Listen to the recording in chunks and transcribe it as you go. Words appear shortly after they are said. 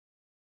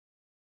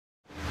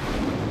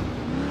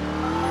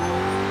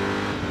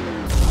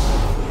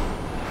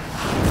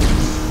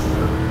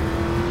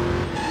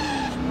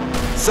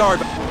Sorry,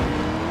 but...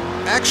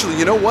 Actually,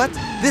 you know what?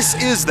 This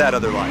is that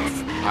other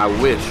life. I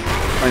wish.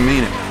 I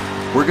mean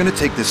it. We're gonna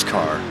take this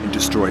car and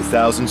destroy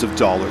thousands of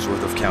dollars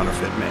worth of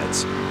counterfeit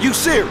meds. You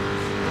serious?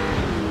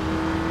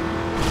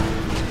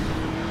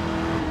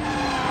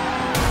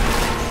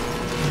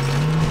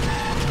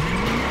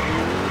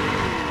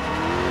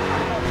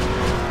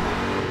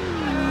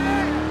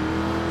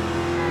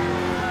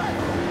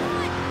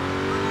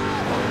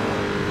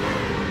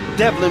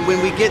 Devlin,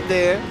 when we get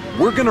there,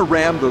 We're gonna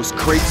ram those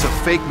crates of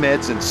fake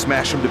meds and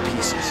smash them to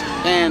pieces.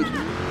 and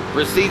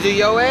procedure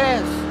your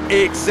ass.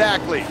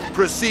 Exactly.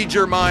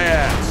 Procedure my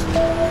ass.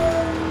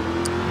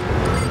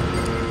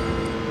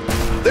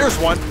 There's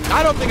one.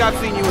 I don't think I've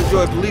seen you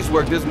enjoy police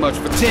work this much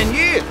for 10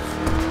 years.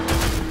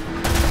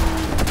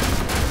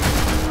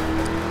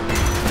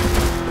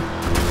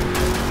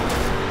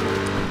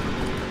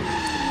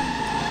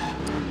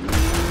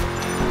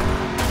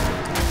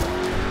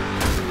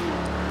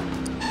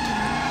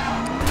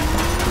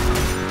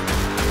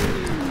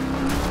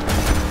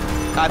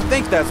 I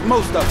think that's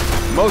most of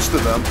them. Most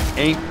of them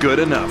ain't good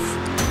enough.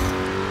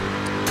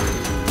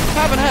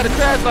 Haven't had a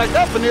crash like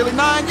that for nearly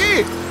 9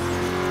 years.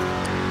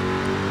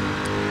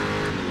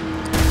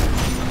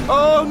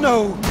 Oh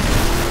no.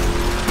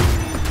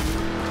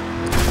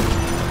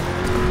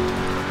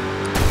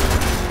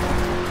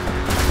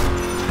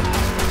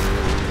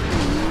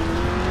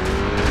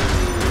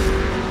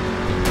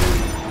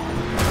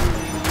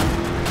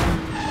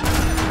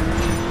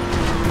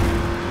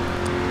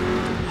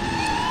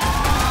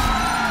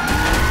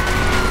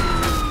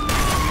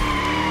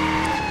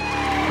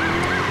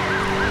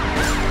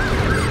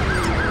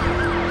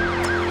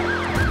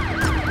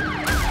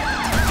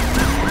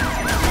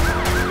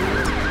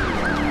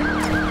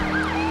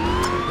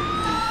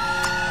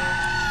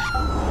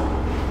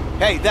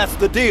 Hey, that's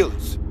the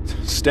dealers.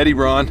 Steady,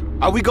 Ron.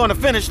 Are we gonna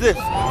finish this?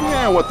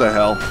 Yeah, what the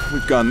hell?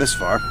 We've gone this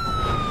far.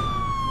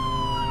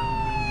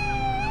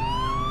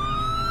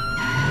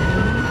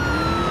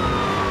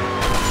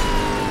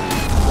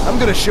 I'm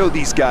gonna show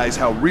these guys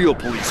how real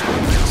police work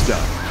gets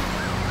done.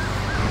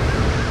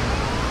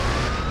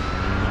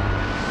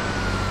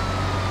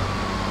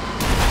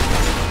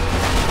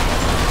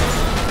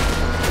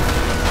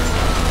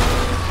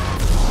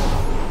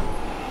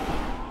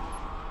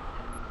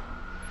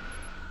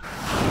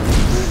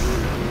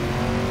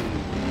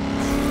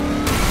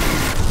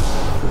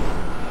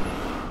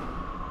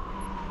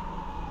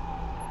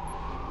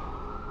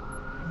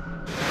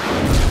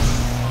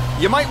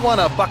 You might want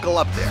to buckle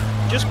up there.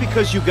 Just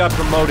because you got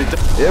promoted to...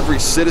 Every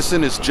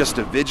citizen is just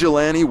a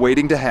vigilante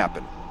waiting to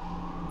happen.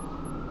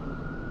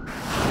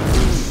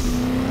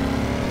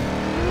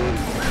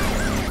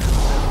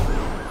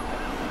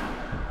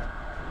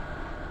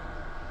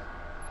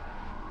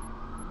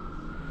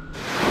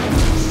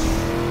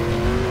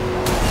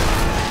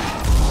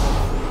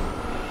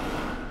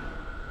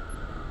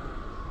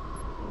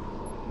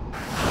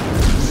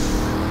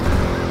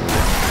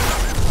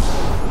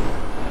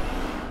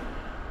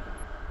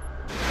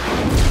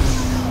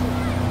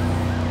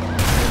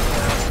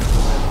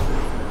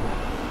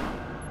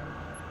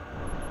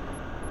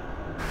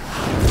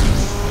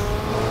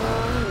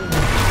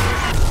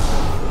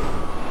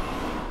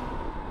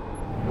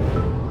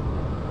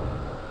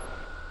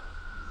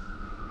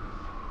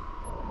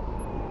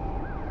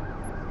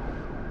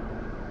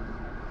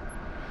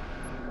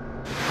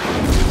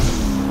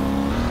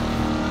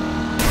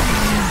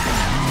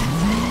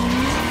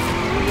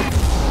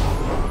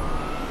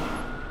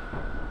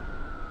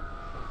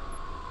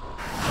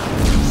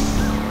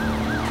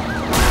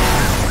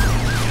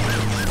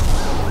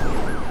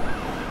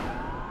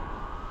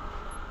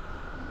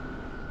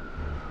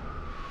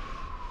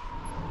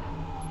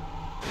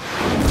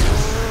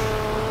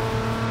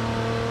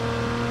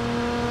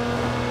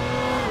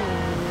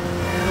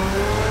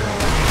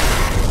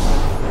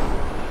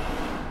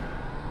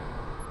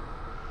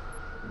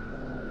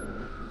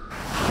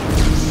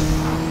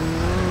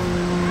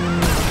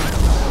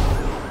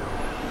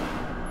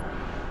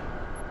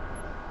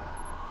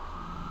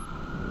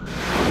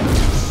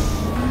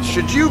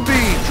 Should you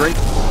be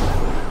drinking?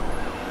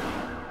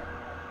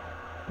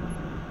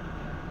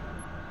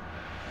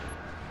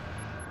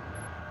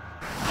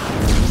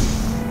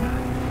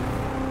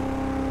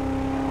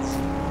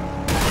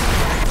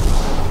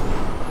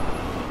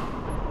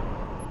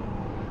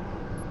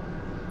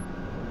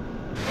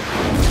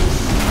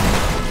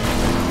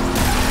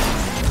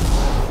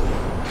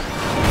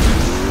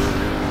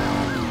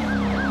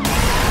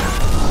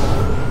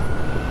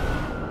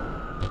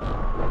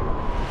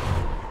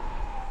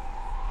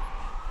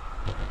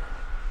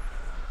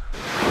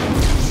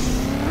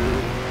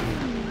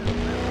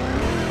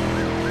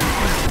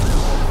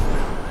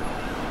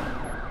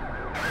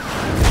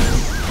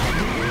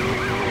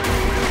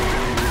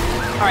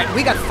 All right,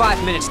 we got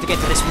 5 minutes to get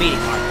to this meeting,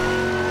 Mark.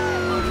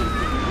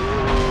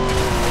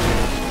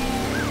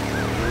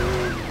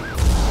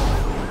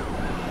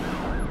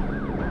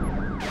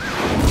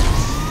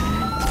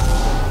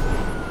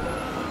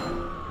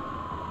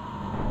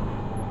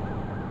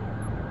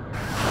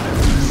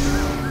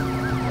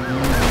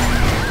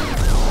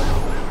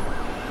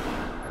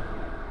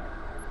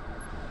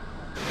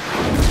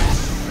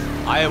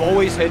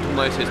 said to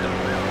my sister,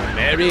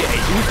 marry a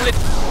useless...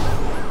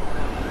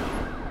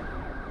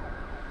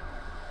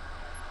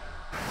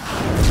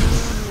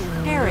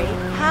 Harry,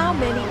 how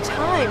many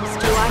times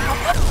do I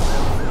have...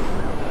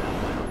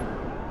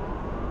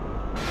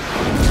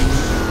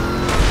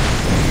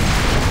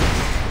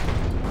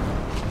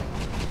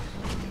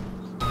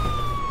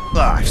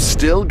 I've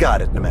still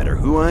got it, no matter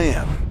who I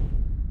am.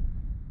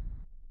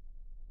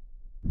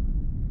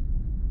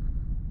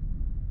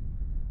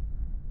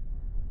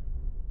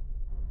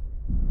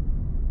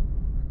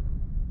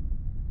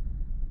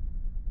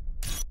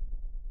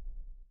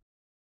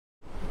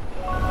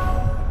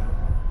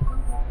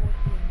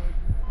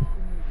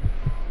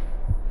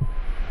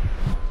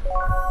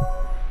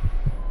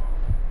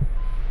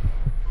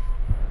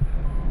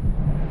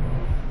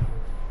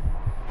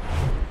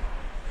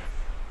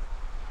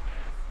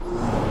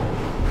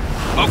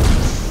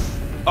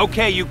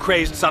 Okay, you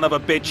crazed son of a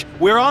bitch.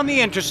 We're on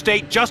the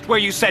interstate just where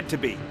you said to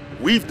be.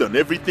 We've done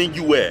everything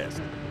you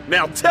asked.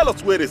 Now tell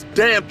us where this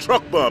damn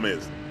truck bum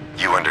is.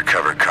 You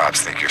undercover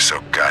cops think you're so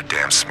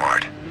goddamn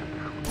smart.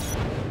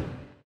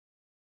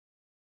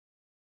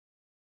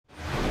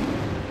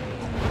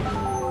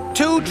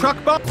 Two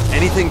truck bombs?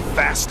 Anything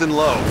fast and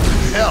low.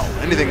 Hell,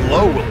 anything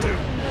low will do.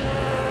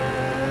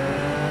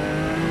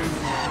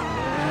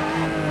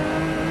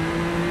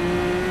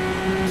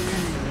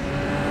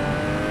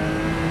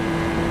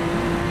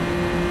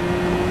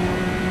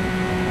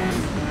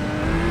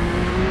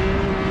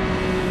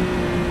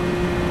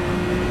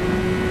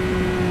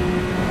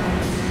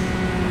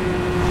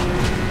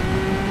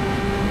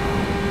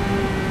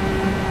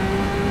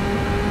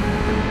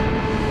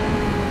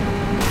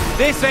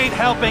 This ain't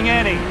helping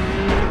any.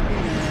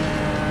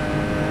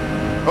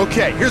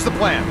 Okay, here's the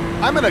plan.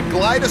 I'm gonna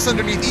glide us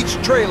underneath each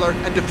trailer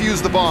and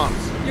defuse the bombs.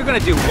 You're gonna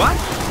do what?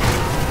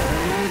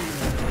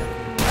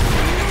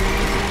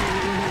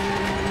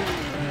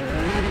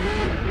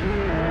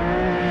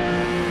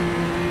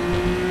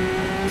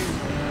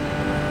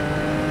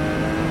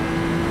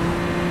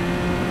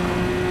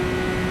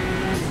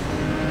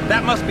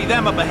 That must be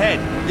them up ahead.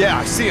 Yeah,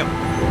 I see them.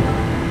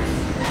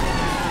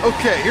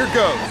 Okay, here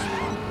goes.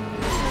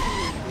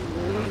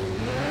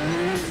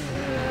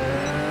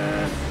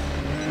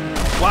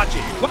 Watch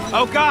it.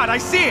 Oh God, I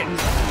see it.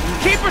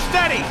 Keep her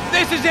steady.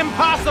 This is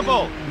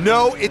impossible.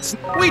 No, it's...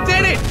 We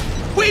did it.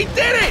 We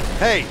did it.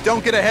 Hey,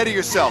 don't get ahead of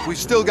yourself. We've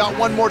still got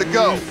one more to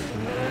go.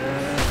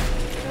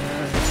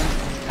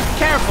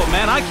 Careful,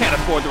 man. I can't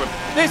afford to...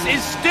 This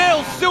is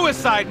still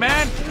suicide,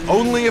 man.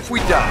 Only if we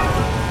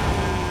die.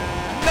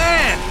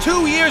 Man,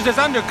 2 years as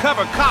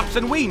undercover cops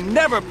and we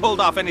never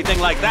pulled off anything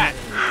like that.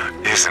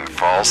 Isn't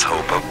false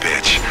hope a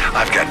bitch?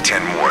 I've got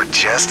 10 more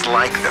just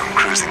like them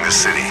cruising the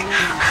city.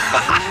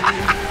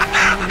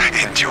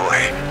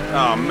 Enjoy.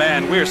 Oh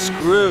man, we're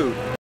screwed.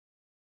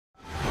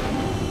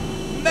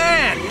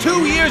 Man,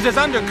 2 years as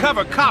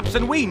undercover cops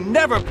and we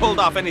never pulled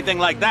off anything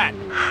like that.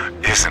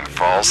 Isn't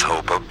false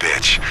hope a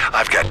bitch?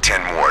 I've got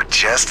 10 more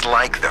just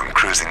like them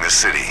cruising the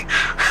city.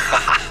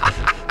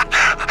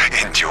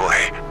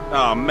 Enjoy.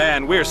 Oh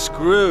man, we're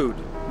screwed.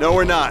 No,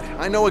 we're not.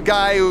 I know a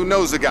guy who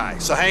knows a guy,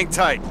 so hang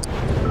tight.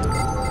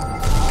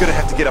 Gonna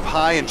have to get up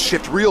high and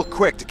shift real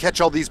quick to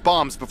catch all these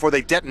bombs before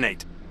they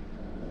detonate.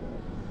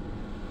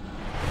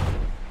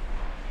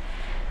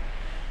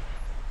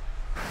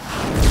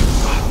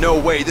 No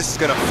way this is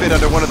gonna fit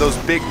under one of those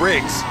big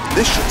rigs.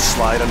 This should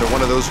slide under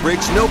one of those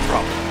rigs, no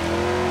problem.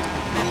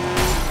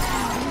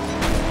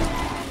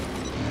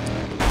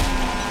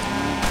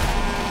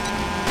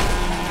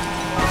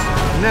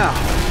 Now,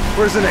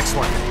 where's the next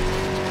one?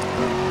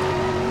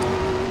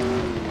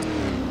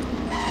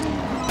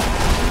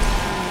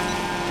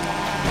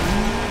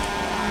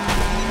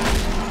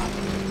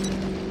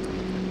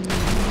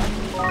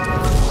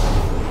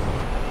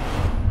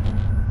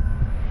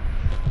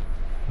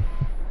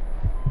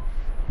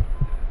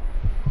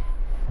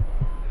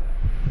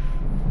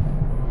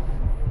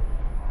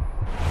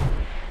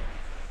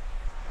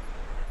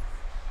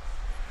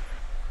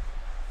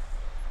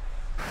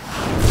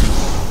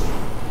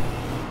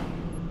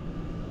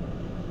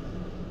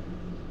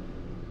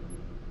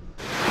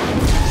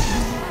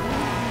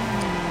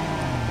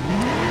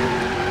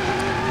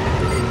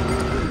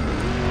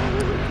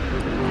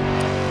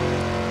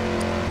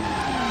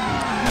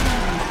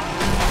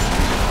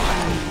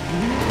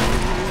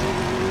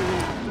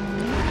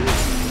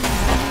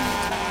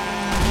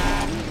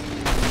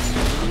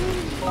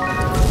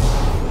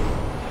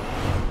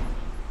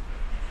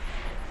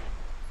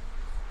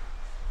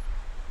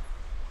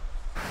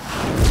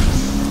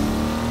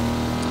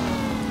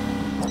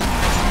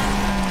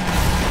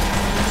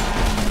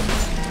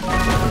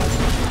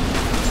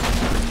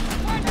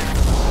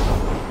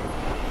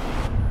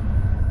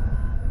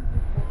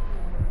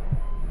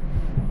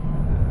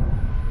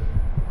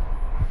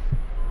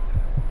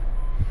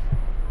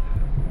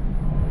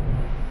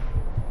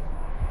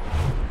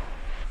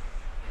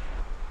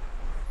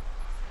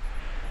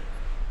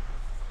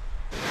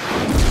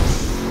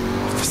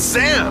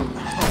 Sam!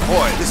 Oh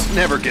boy, this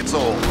never gets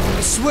old.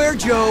 I swear,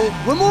 Joe,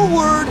 one more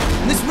word,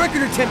 and this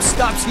record attempt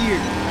stops here.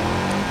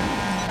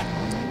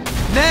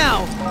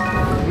 Now!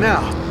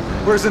 Now,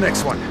 where's the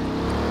next one?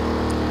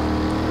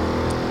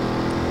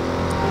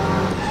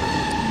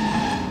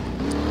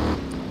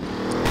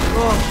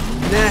 Oh,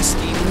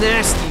 nasty,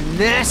 nasty,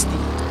 nasty.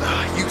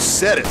 You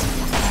said it.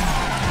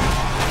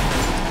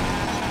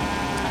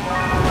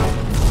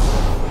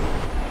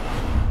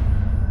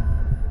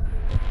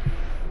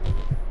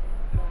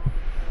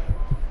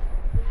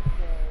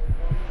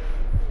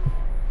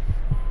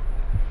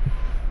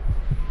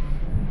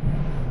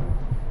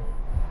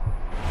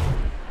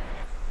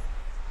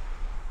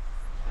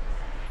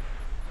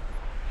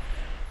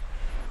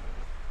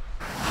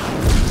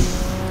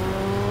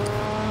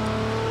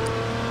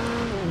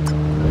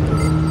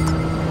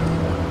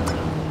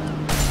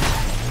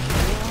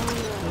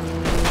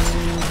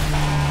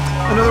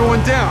 Another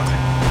one down.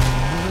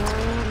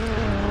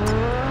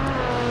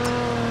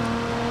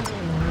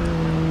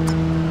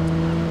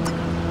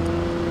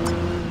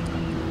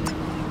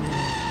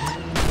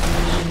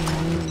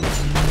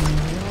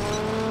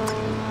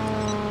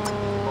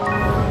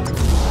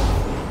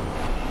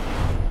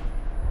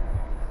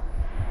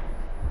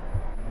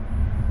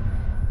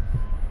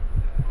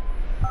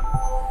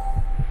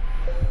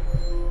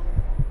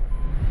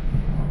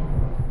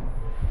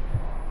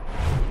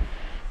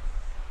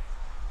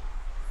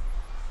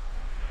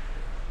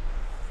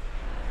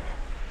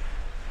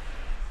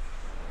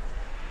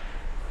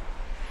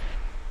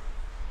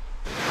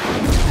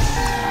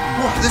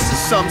 Whoa, this is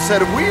some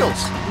set of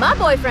wheels. My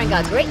boyfriend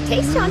got great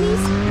taste on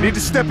these. You need to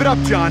step it up,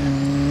 John.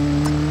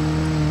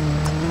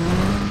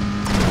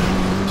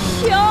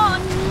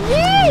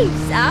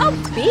 Jeez, I'll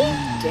be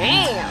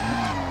damned.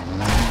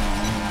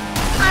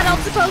 I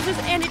don't suppose there's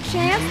any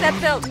chance that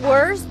felt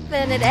worse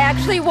than it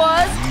actually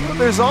was. Well,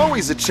 there's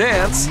always a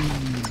chance.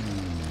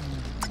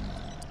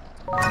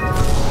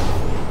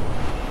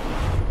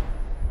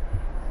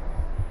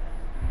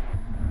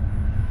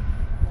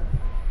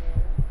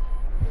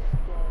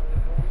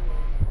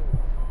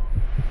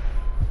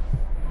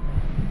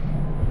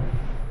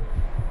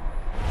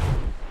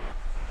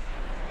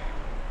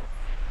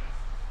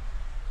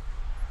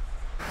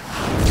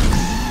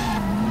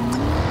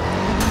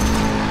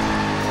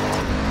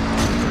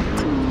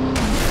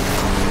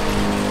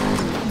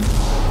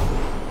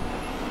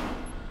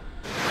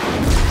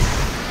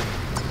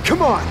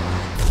 Come on!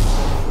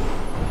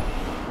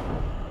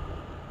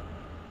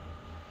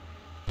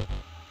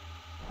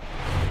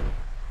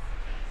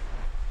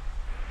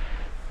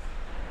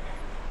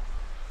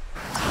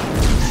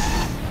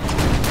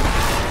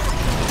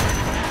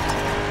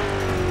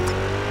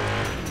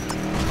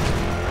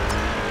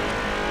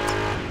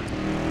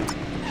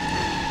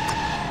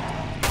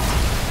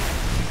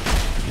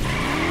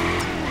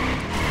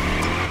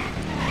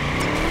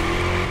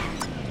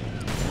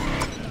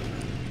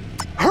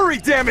 Hurry,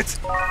 damn it!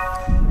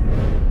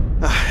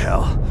 Ah,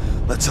 hell.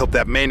 Let's hope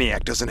that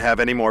maniac doesn't have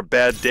any more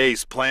bad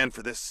days planned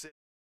for this city.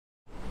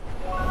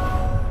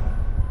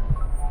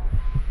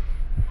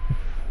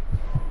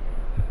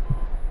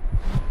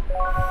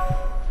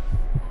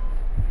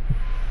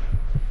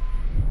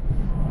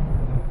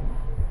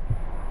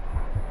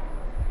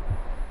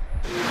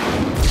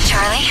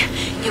 Charlie,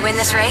 you win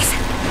this race?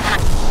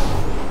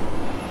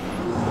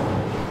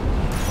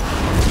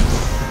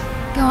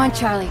 Go on,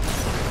 Charlie.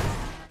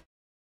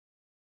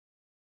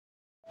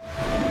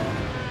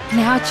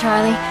 Now,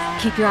 Charlie,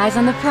 keep your eyes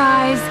on the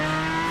prize.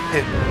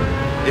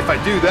 If I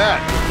do that,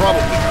 I'll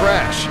probably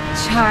crash.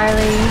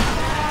 Charlie.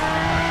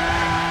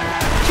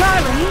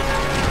 Charlie!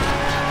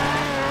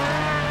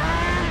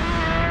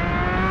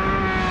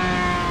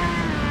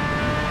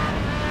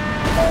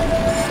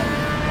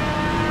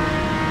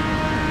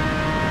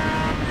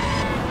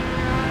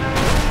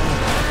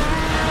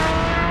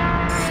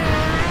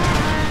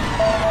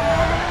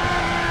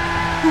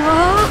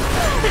 Whoa!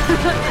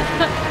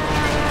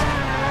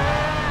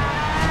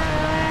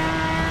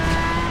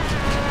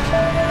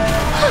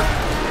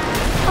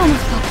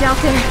 Almost popped out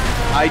there.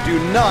 I do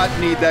not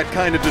need that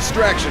kind of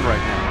distraction right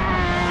now.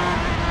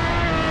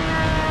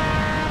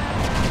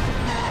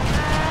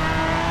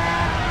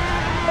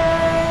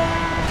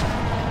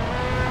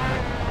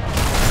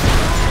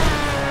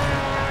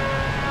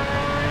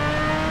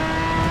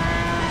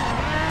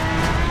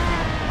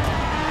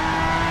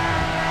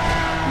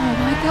 Oh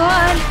my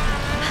God.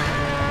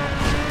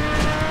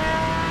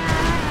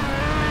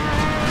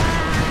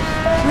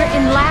 We're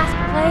in last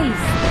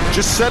place.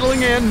 Just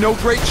settling in, no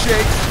great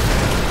shakes.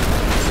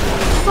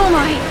 Oh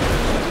my.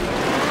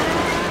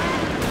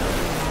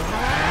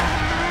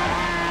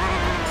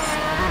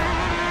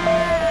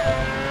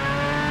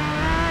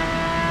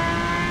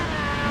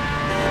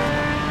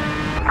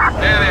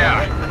 There they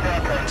are.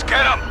 Let's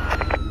get them.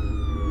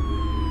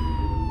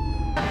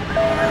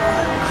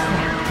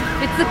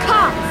 It's the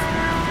cops.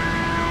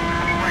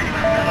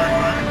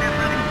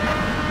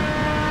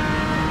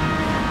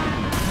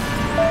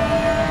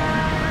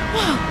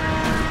 Whoa,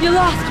 you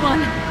lost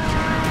one.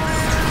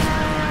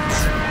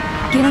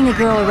 Getting a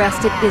girl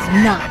arrested is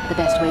not the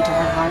best way to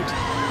her heart.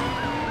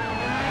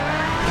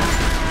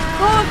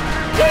 Oh,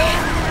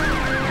 damn!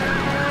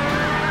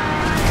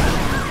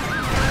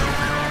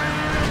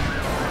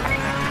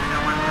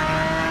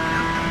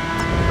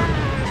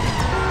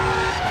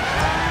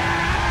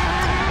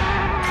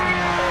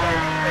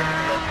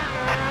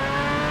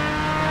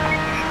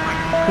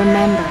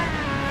 Remember,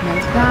 no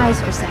prize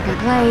for second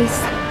place.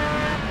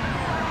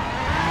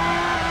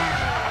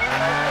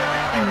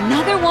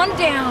 Another one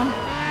down.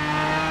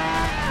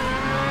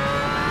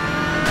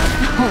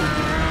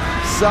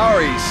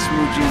 Sorry,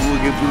 Smoochy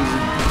Woogie Boozy.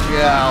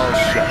 Yeah, I'll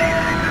shut up.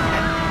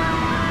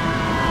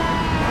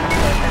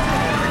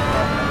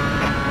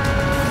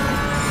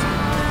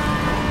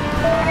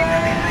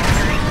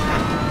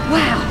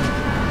 Wow.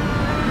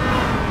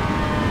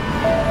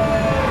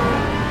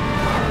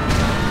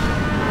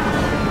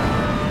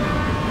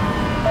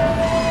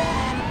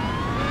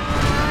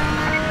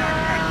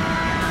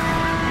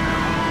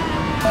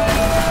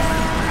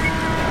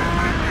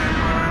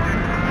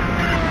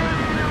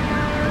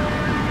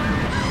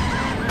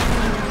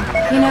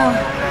 You know,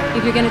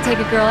 if you're gonna take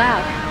a girl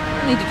out,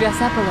 you need to dress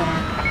up a little.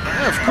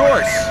 Yeah, of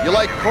course. You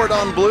like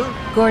cordon bleu?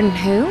 Gordon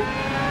who?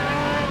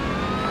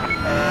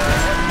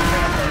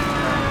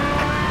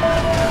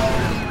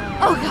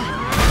 Oh, God.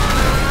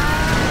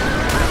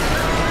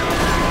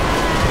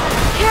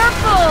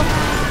 Careful!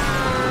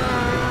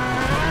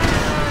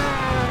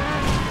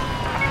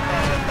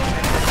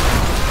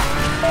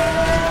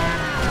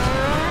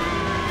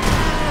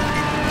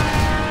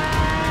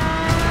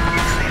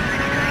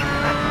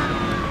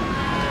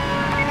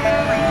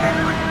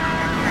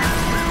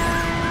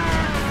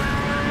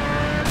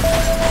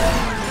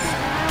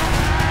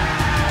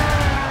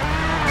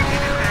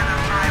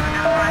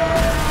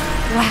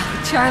 Wow,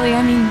 Charlie,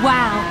 I mean,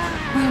 wow.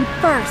 Ran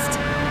first.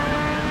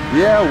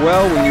 Yeah,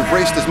 well, when you've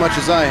raced as much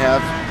as I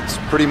have, it's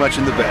pretty much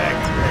in the bag.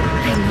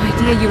 I had no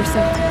idea you were so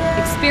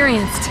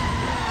experienced.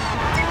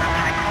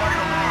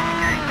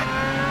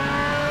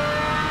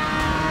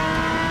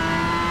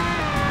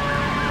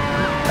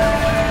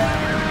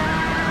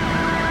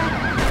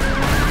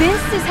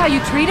 This is how you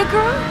treat a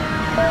girl?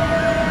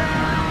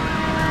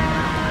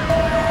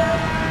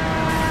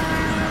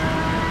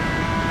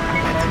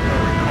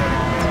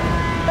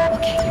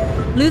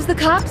 Lose the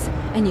cops,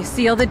 and you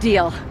seal the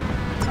deal.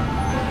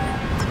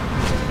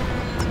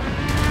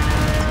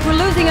 We're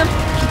losing them.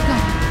 Keep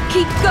going.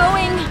 Keep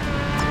going.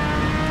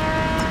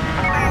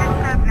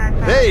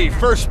 Hey,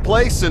 first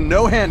place and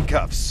no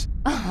handcuffs.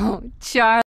 Oh, Charlie.